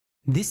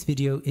This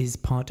video is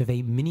part of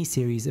a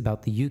mini-series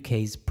about the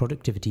UK's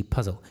productivity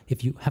puzzle.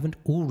 If you haven't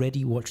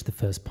already watched the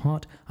first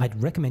part, I'd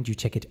recommend you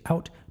check it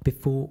out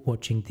before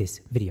watching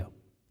this video.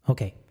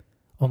 Okay,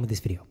 on with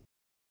this video.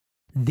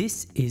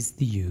 This is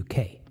the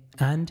UK,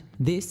 and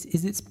this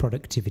is its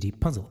productivity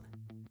puzzle.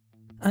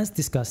 As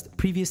discussed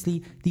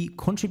previously, the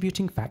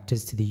contributing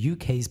factors to the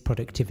UK's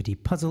productivity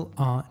puzzle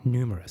are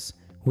numerous,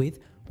 with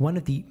one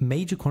of the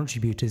major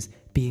contributors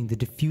being the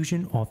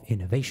diffusion of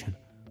innovation,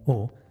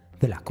 or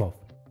the lack of.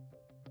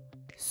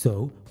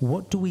 So,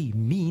 what do we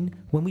mean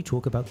when we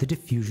talk about the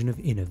diffusion of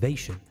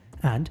innovation?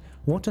 And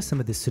what are some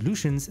of the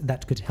solutions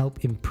that could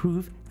help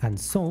improve and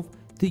solve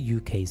the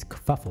UK's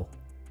kerfuffle?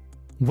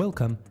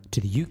 Welcome to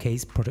the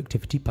UK's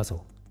Productivity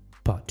Puzzle,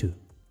 Part 2.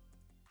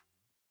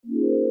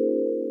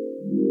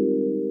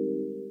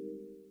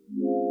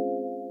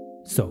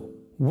 So,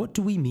 what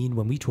do we mean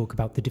when we talk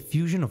about the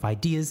diffusion of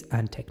ideas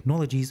and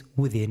technologies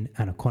within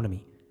an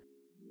economy?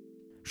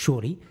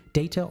 Surely,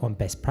 data on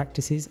best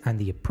practices and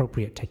the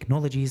appropriate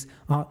technologies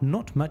are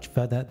not much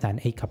further than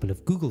a couple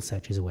of Google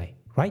searches away,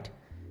 right?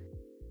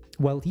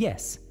 Well,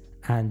 yes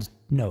and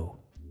no.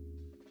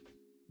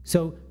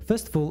 So,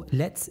 first of all,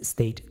 let's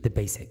state the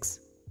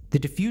basics. The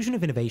diffusion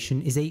of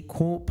innovation is a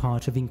core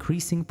part of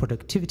increasing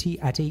productivity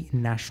at a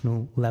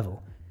national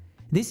level.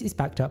 This is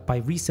backed up by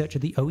research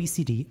of the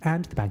OECD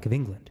and the Bank of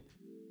England.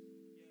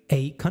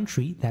 A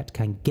country that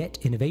can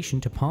get innovation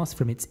to pass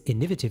from its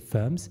innovative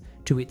firms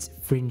to its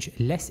fringe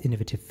less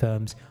innovative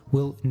firms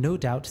will no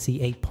doubt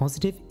see a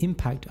positive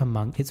impact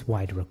among its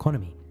wider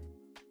economy.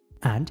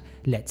 And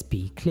let's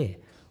be clear,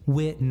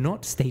 we're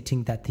not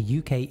stating that the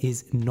UK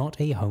is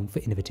not a home for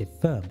innovative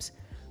firms.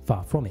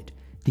 Far from it.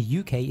 The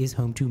UK is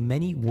home to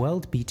many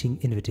world-beating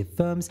innovative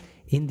firms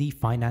in the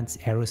finance,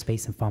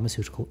 aerospace and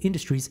pharmaceutical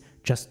industries,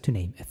 just to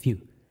name a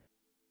few.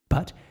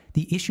 But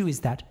the issue is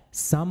that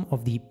some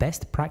of the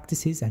best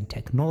practices and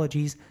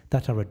technologies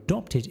that are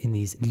adopted in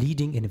these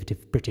leading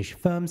innovative British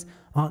firms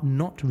are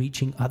not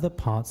reaching other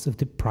parts of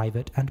the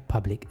private and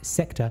public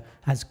sector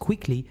as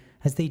quickly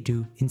as they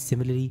do in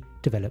similarly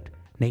developed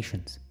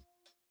nations.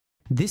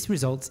 This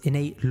results in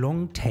a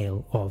long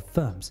tail of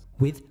firms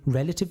with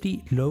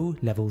relatively low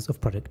levels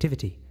of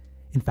productivity.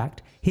 In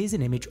fact, here's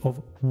an image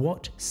of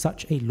what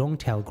such a long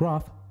tail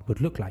graph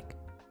would look like.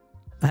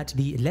 At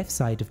the left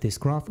side of this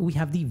graph, we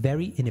have the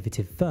very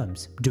innovative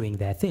firms doing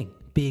their thing,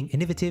 being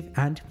innovative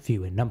and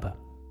few in number.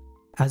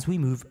 As we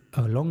move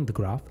along the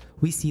graph,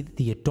 we see that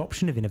the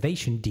adoption of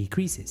innovation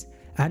decreases,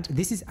 and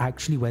this is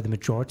actually where the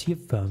majority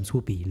of firms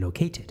will be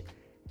located,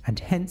 and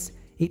hence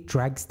it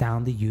drags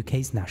down the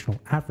UK's national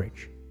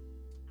average.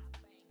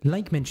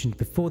 Like mentioned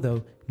before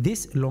though,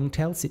 this long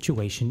tail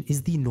situation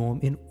is the norm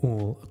in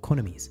all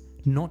economies,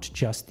 not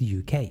just the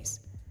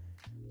UK's.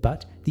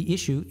 But the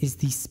issue is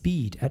the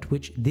speed at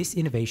which this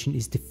innovation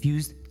is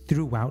diffused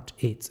throughout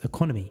its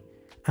economy.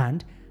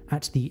 And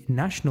at the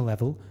national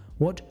level,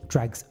 what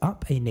drags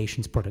up a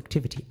nation's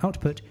productivity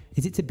output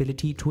is its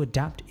ability to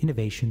adapt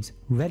innovations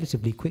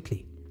relatively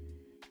quickly.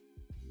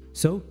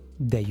 So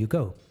there you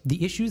go.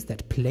 The issues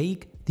that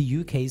plague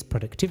the UK's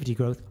productivity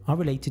growth are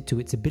related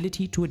to its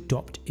ability to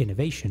adopt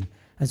innovation,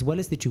 as well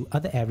as the two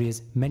other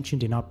areas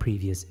mentioned in our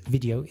previous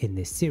video in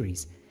this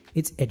series: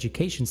 its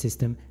education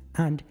system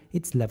and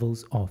its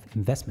levels of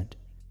investment.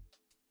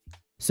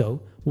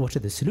 So, what are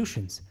the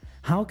solutions?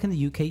 How can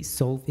the UK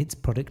solve its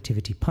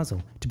productivity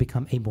puzzle to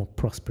become a more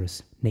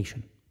prosperous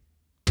nation?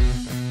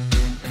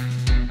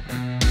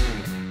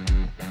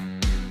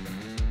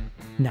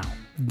 Now,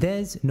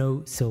 there's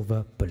no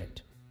silver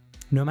bullet.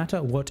 No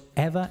matter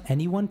whatever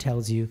anyone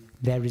tells you,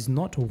 there is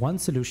not one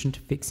solution to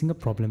fixing a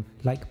problem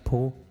like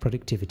poor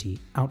productivity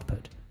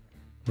output.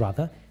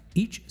 Rather,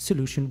 each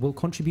solution will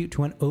contribute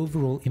to an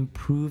overall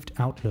improved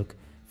outlook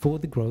for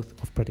the growth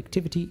of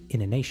productivity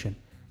in a nation,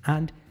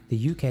 and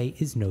the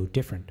UK is no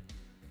different.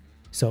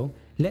 So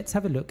let's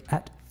have a look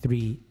at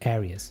three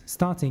areas,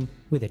 starting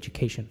with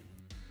education.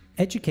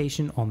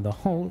 Education on the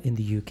whole in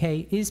the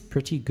UK is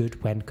pretty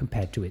good when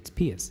compared to its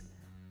peers,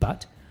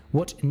 but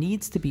what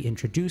needs to be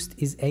introduced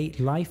is a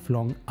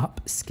lifelong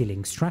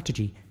upskilling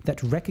strategy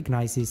that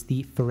recognizes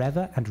the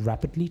forever and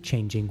rapidly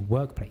changing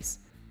workplace.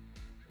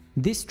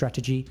 This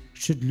strategy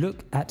should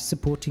look at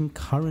supporting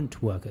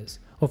current workers,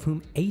 of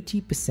whom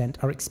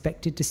 80% are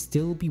expected to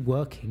still be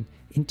working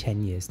in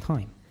 10 years'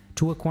 time,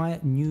 to acquire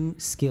new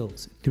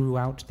skills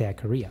throughout their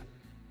career.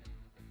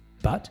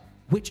 But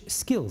which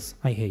skills,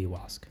 I hear you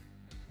ask?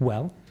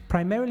 Well,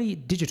 primarily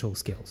digital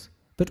skills,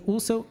 but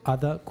also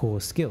other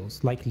core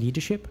skills like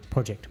leadership,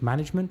 project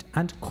management,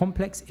 and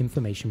complex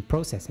information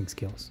processing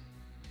skills.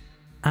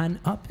 An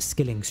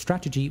upskilling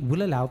strategy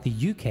will allow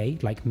the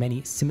UK, like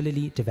many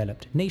similarly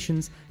developed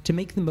nations, to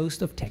make the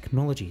most of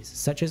technologies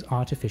such as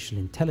artificial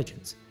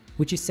intelligence,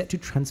 which is set to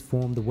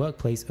transform the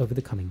workplace over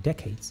the coming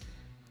decades.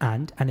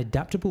 And an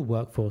adaptable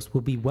workforce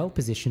will be well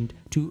positioned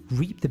to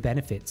reap the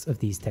benefits of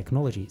these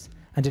technologies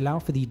and allow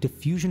for the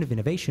diffusion of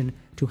innovation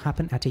to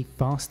happen at a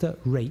faster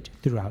rate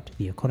throughout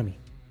the economy.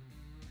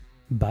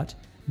 But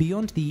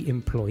beyond the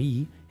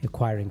employee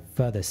acquiring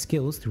further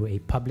skills through a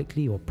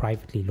publicly or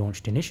privately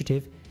launched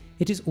initiative,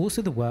 it is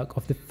also the work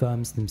of the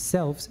firms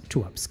themselves to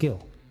upskill.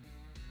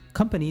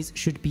 Companies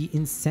should be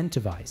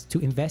incentivized to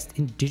invest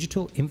in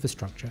digital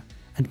infrastructure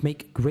and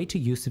make greater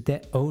use of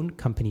their own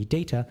company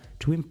data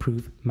to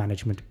improve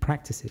management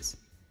practices.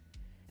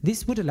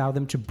 This would allow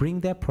them to bring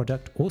their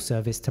product or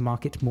service to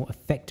market more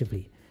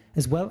effectively,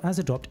 as well as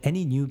adopt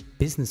any new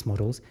business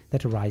models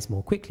that arise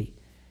more quickly,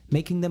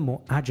 making them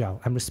more agile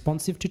and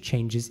responsive to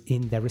changes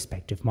in their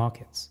respective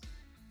markets.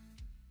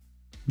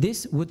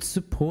 This would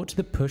support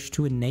the push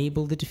to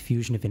enable the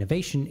diffusion of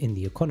innovation in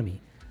the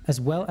economy,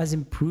 as well as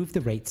improve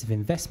the rates of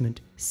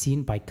investment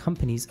seen by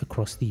companies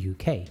across the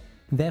UK,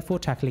 therefore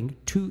tackling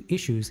two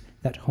issues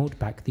that hold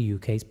back the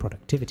UK's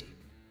productivity.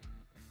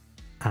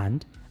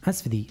 And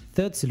as for the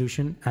third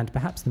solution, and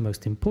perhaps the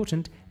most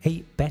important,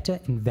 a better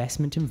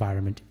investment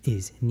environment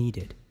is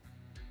needed.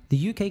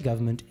 The UK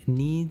government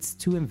needs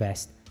to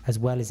invest as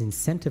well as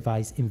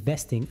incentivize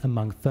investing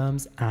among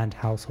firms and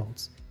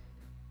households.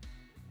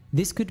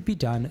 This could be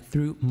done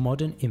through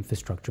modern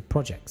infrastructure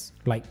projects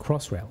like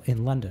Crossrail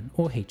in London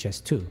or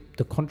HS2,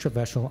 the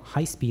controversial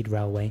high-speed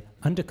railway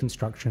under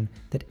construction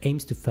that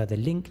aims to further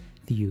link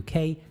the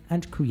UK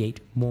and create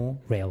more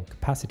rail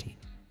capacity.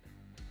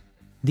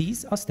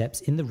 These are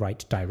steps in the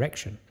right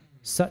direction.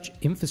 Such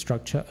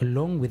infrastructure,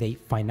 along with a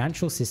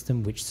financial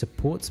system which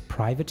supports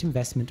private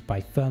investment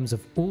by firms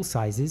of all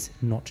sizes,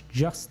 not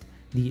just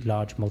the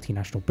large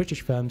multinational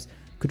British firms,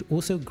 could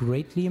also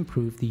greatly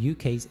improve the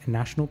UK's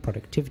national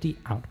productivity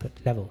output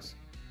levels.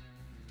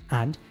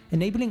 And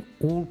enabling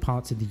all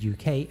parts of the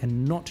UK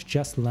and not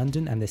just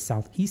London and the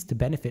South East to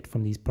benefit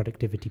from these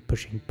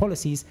productivity-pushing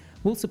policies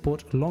will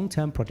support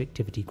long-term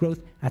productivity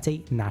growth at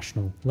a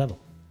national level.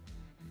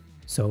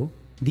 So,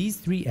 these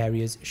three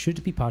areas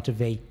should be part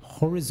of a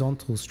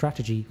horizontal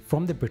strategy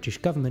from the British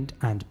government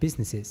and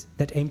businesses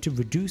that aim to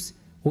reduce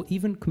or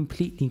even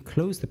completely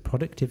close the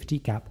productivity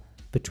gap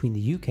between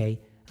the UK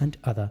and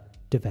other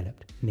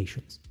developed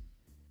nations.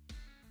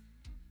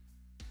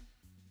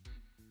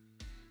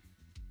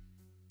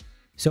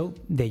 So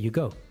there you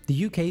go,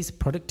 the UK's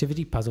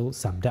productivity puzzle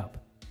summed up.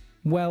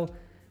 Well,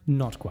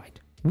 not quite.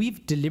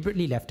 We've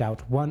deliberately left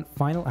out one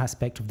final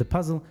aspect of the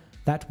puzzle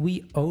that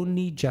we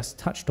only just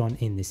touched on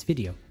in this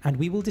video, and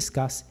we will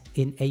discuss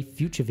in a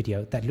future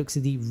video that looks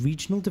at the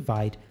regional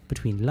divide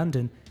between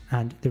London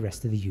and the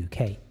rest of the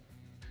UK.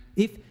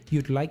 If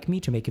you'd like me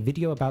to make a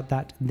video about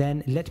that,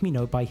 then let me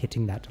know by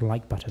hitting that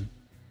like button.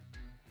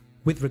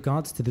 With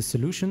regards to the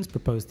solutions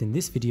proposed in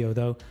this video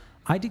though,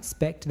 I'd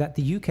expect that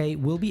the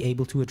UK will be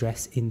able to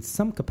address in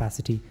some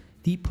capacity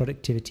the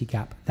productivity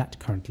gap that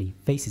currently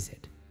faces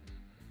it.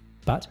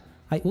 But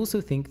I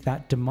also think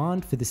that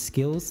demand for the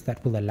skills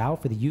that will allow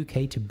for the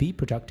UK to be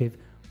productive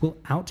will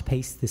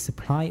outpace the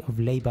supply of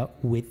labour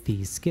with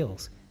these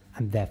skills,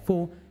 and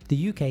therefore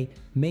the UK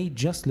may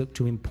just look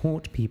to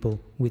import people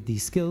with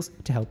these skills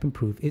to help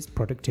improve its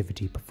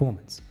productivity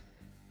performance.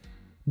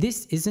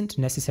 This isn't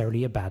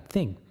necessarily a bad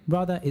thing,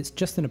 rather it's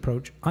just an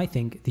approach I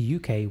think the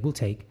UK will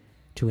take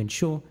to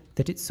ensure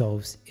that it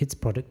solves its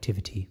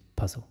productivity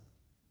puzzle.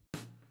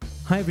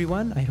 Hi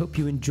everyone, I hope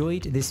you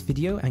enjoyed this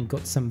video and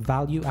got some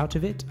value out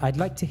of it. I'd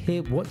like to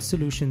hear what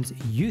solutions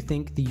you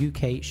think the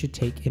UK should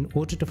take in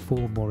order to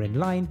fall more in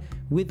line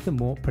with the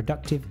more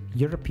productive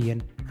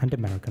European and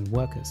American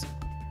workers.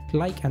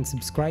 Like and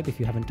subscribe if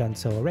you haven't done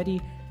so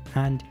already,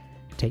 and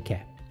take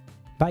care.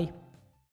 Bye.